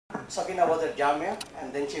Safina was at Dhamija,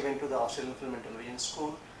 and then she went to the Australian Film and Television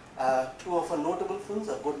School. Two of her notable films,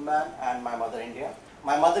 A Good Man and My Mother India.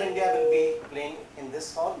 My Mother India will be playing in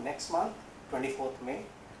this hall next month, 24th May.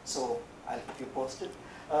 So I'll keep you posted.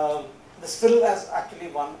 This film has actually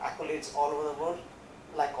won accolades all over the world,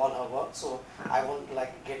 like all her work. So I won't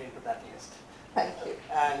get into that list. Thank you.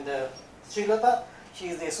 And Srilata, she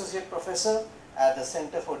is the associate professor at the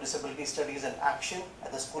Center for Disability Studies and Action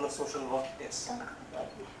at the School of Social Work. Yes.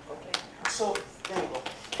 Okay. So there you go.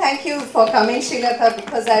 Thank you for coming, Srilata,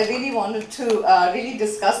 because I really wanted to really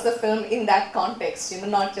discuss the film in that context,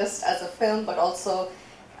 not just as a film, but also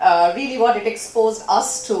really what it exposed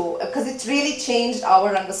us to, because it really changed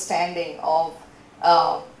our understanding of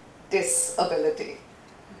disability.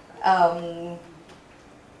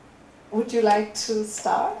 Would you like to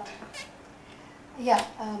start? Yeah,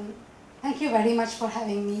 thank you very much for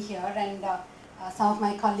having me here, and some of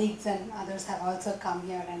my colleagues and others have also come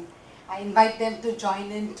here, and I invite them to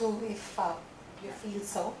join in too if you feel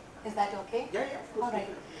so. Is that okay? Yeah, yeah, of course.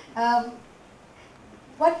 All right.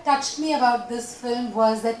 What touched me about this film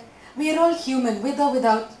was that we are all human, with or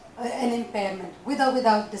without an impairment, with or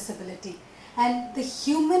without disability. And the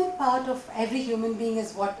human part of every human being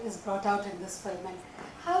is what is brought out in this film. And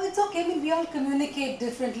how it's okay, I mean, we all communicate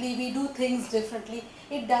differently, we do things differently.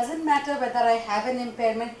 It doesn't matter whether I have an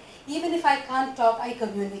impairment, even if I can't talk, I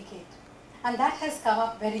communicate. And that has come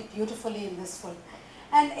up very beautifully in this film.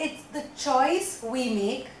 And it's the choice we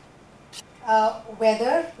make,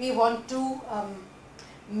 whether we want to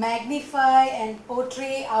magnify and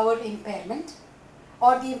portray our impairment,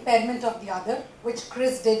 or the impairment of the other, which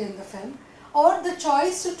Chris did in the film, or the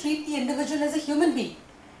choice to treat the individual as a human being.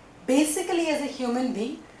 Basically as a human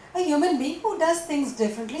being who does things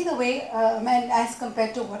differently the way, as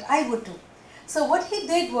compared to what I would do. So what he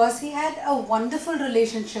did was he had a wonderful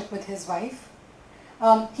relationship with his wife.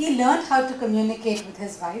 He learned how to communicate with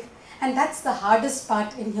his wife, and that's the hardest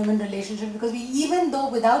part in human relationship, because even though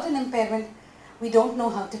without an impairment, we don't know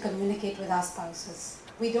how to communicate with our spouses.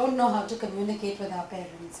 We don't know how to communicate with our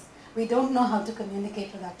parents. We don't know how to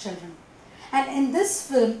communicate with our children. And in this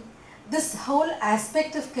film, this whole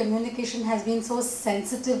aspect of communication has been so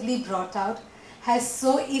sensitively brought out, has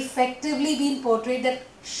so effectively been portrayed that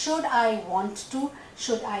should I want to,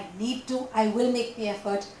 should I need to, I will make the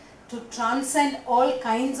effort to transcend all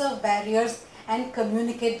kinds of barriers and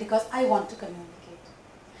communicate because I want to communicate.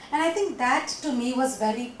 And I think that to me was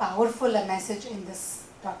very powerful a message in this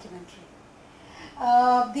documentary.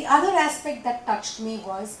 The other aspect that touched me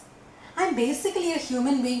was, I'm basically a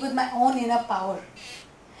human being with my own inner power.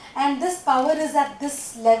 And this power is at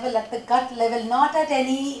this level, at the gut level, not at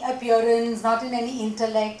any appearance, not in any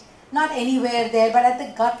intellect, not anywhere there, but at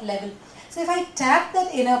the gut level. So if I tap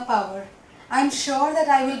that inner power, I'm sure that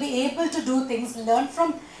I will be able to do things, learn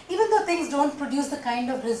from, even though things don't produce the kind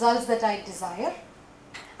of results that I desire,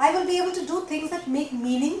 I will be able to do things that make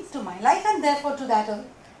meaning to my life and therefore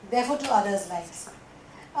to others' lives.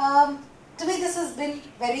 To me, this has been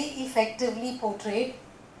very effectively portrayed.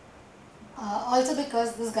 Also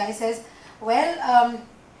because this guy says, well,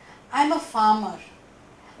 I'm a farmer.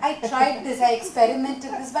 I tried this, I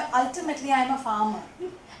experimented this, but ultimately I'm a farmer.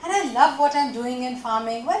 And I love what I'm doing in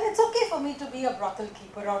farming. Well, it's okay for me to be a brothel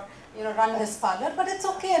keeper or run this parlor, but it's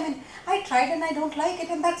okay. I mean, I tried and I don't like it,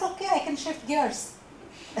 and that's okay. I can shift gears.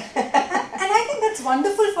 And I think that's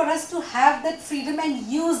wonderful for us to have that freedom and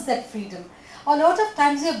use that freedom. A lot of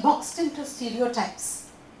times we are boxed into stereotypes.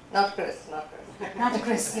 Not Chris, not Chris. Not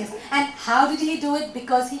Chris, yes. And how did he do it?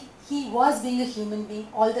 Because he was being a human being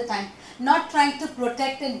all the time, not trying to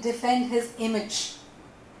protect and defend his image.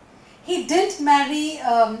 He didn't marry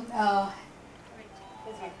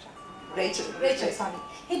Rachel, sorry.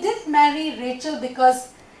 He didn't marry Rachel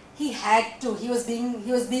because he had to. He was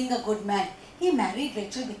being a good man. He married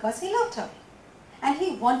Rachel because he loved her, and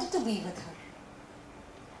he wanted to be with her.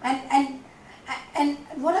 And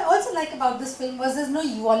what I also like about this film was there's no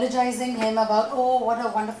eulogizing him about, oh, what a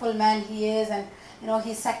wonderful man he is, and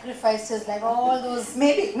he sacrificed his life, all those.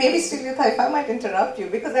 Maybe Srilata, if I might interrupt you,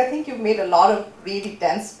 because I think you've made a lot of really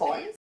dense points.